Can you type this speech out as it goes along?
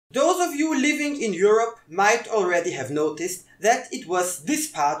Those of you living in Europe might already have noticed that it was this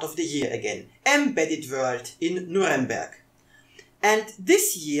part of the year again, Embedded World in Nuremberg. And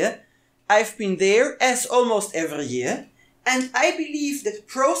this year I've been there as almost every year, and I believe that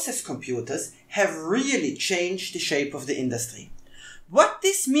process computers have really changed the shape of the industry. What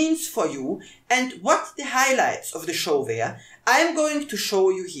this means for you and what the highlights of the show were, I'm going to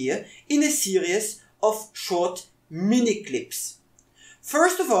show you here in a series of short mini clips.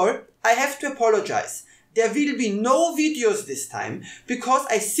 First of all, I have to apologize. There will be no videos this time because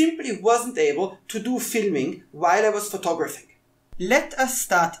I simply wasn't able to do filming while I was photographing. Let us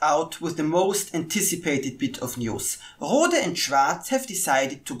start out with the most anticipated bit of news. Rohde&Schwarz have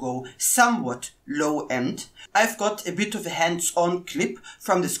decided to go somewhat low-end. I've got a bit of a hands-on clip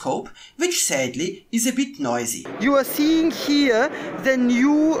from the scope, which sadly is a bit noisy. You are seeing here the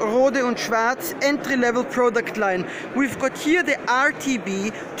new Rohde&Schwarz entry-level product line. We've got here the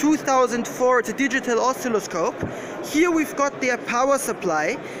RTB2004, it's a digital oscilloscope. Here we've got their power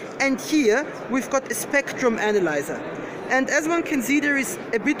supply, and here we've got a spectrum analyzer. And as one can see, there is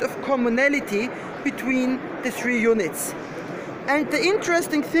a bit of commonality between the three units. And the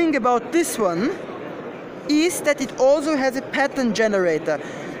interesting thing about this one is that it also has a pattern generator,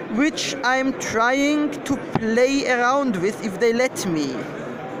 which I'm trying to play around with if they let me.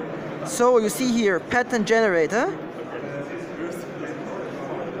 So you see here, pattern generator.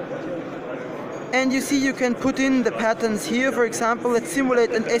 And you see you can put in the patterns here. For example, let's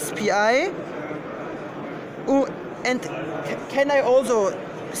simulate an SPI. Oh, and can I also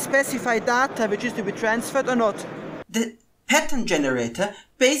specify data which is to be transferred or not? The pattern generator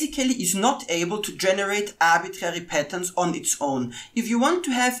basically is not able to generate arbitrary patterns on its own. If you want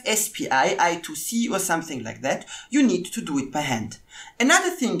to have SPI, I2C or something like that, you need to do it by hand. Another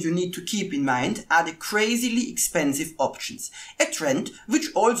thing you need to keep in mind are the crazily expensive options, a trend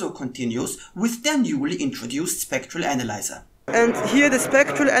which also continues with their newly introduced Spectral Analyzer. And here the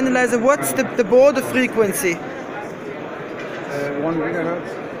Spectral Analyzer, what's the border frequency? 1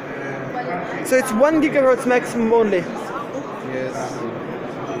 gigahertz. So it's 1 gigahertz maximum only? Yes.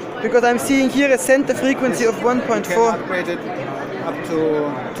 Because I'm seeing here a center frequency of 1.4. Can upgrade it up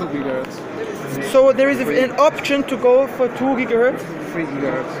to 2 gigahertz. So there is an option to go for 2 gigahertz? 3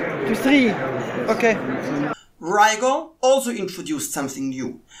 gigahertz. To 3? Okay. Rigol also introduced something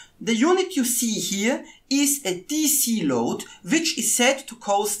new. The unit you see here is a DC load, which is said to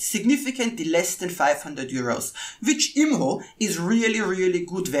cost significantly less than 500 euros, which IMHO is really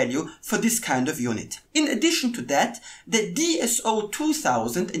good value for this kind of unit. In addition to that, the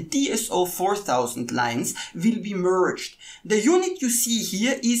DSO2000 and DSO4000 lines will be merged. The unit you see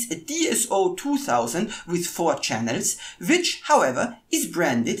here is a DSO2000 with 4 channels, which, however, is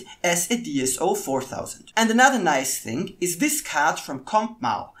branded as a DSO4000. And another nice thing is this card from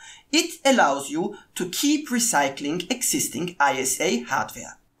CompMau. It allows you to keep recycling existing ISA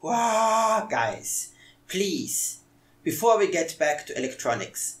hardware. Wow, guys, please, before we get back to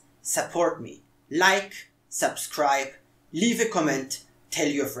electronics, support me. Like, subscribe, leave a comment, tell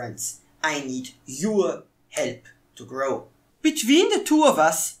your friends. I need your help to grow. Between the two of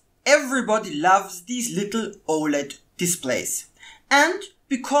us, everybody loves these little OLED displays. And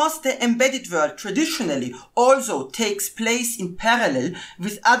because the embedded world traditionally also takes place in parallel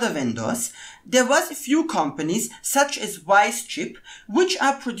with other vendors, there was a few companies such as WiseChip which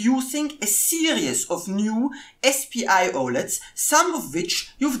are producing a series of new SPI OLEDs, some of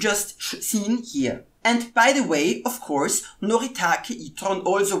which you've just seen here. And by the way, of course, Noritake e-tron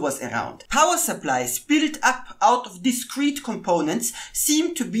also was around. Power supplies built up out of discrete components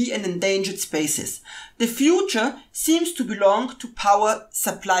seem to be an endangered species. The future seems to belong to power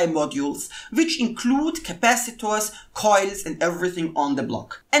supply modules, which include capacitors, coils and everything on the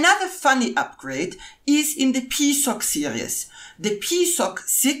block. Another funny upgrade is in the PSOC series. The PSOC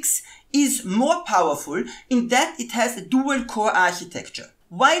 6 is more powerful in that it has a dual-core architecture.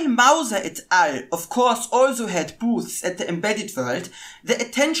 While Mauser et al. Of course also had booths at the Embedded World, the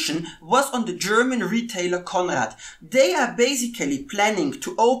attention was on the German retailer Conrad. They are basically planning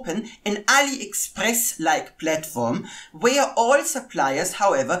to open an AliExpress-like platform where all suppliers,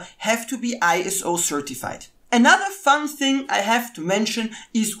 however, have to be ISO certified. Another fun thing I have to mention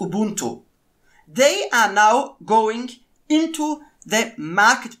is Ubuntu. They are now going into the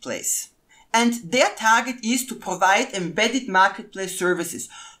marketplace. And their target is to provide embedded marketplace services.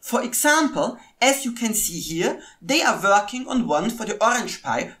 For example, as you can see here, they are working on one for the Orange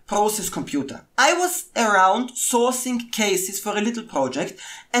Pi process computer. I was around sourcing cases for a little project,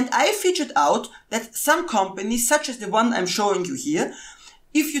 and I figured out that some companies, such as the one I'm showing you here,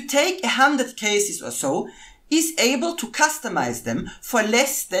 if you take 100 cases or so, is able to customize them for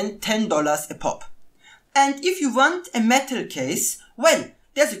less than $10 a pop. And if you want a metal case, well,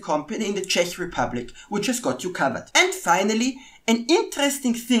 there's a company in the Czech Republic which has got you covered. And finally, an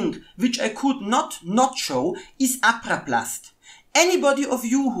interesting thing which I could not show is Apraplast. Anybody of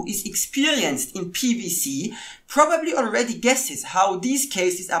you who is experienced in PVC probably already guesses how these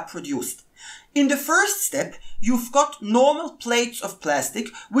cases are produced. In the first step, you've got normal plates of plastic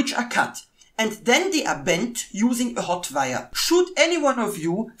which are cut, and then they are bent using a hot wire. Should any one of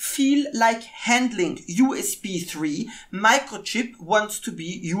you feel like handling USB 3, Microchip wants to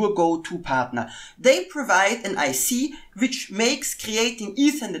be your go-to partner. They provide an IC which makes creating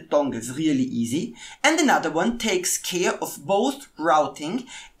Ethernet dongles really easy, and another one takes care of both routing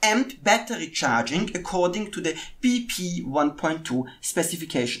and battery charging according to the BP 1.2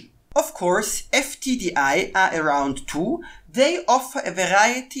 specification. Of course, FTDI are around too. They offer a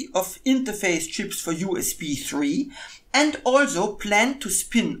variety of interface chips for USB 3 and also plan to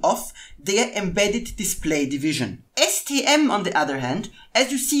spin off their embedded display division. STM, on the other hand,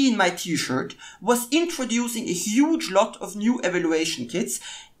 as you see in my t-shirt, was introducing a huge lot of new evaluation kits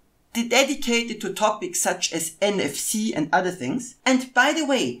dedicated to topics such as NFC and other things. And by the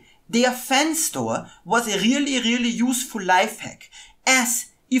way, their fan store was a really useful life hack, as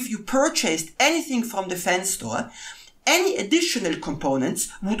if you purchased anything from the fan store, any additional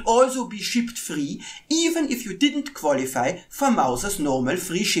components would also be shipped free, even if you didn't qualify for Mauser's normal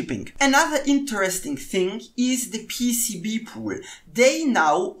free shipping. Another interesting thing is the PCB pool. They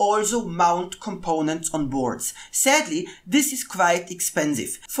now also mount components on boards. Sadly, this is quite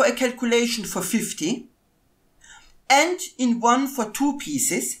expensive. For a calculation for 50 and in one for 2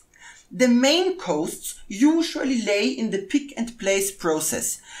 pieces, the main costs usually lay in the pick and place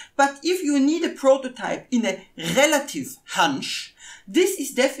process. But if you need a prototype in a relative hunch, this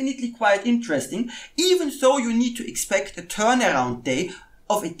is definitely quite interesting, even though you need to expect a turnaround day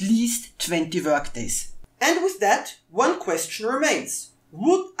of at least 20 workdays. And with that, one question remains.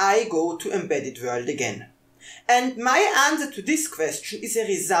 Would I go to Embedded World again? And my answer to this question is a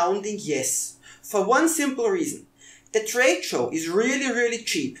resounding yes, for one simple reason. The trade show is really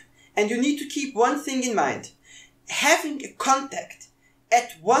cheap. And you need to keep one thing in mind. Having a contact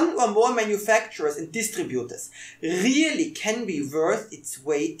at one or more manufacturers and distributors really can be worth its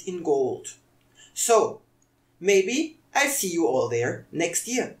weight in gold. So, maybe I'll see you all there next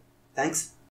year. Thanks.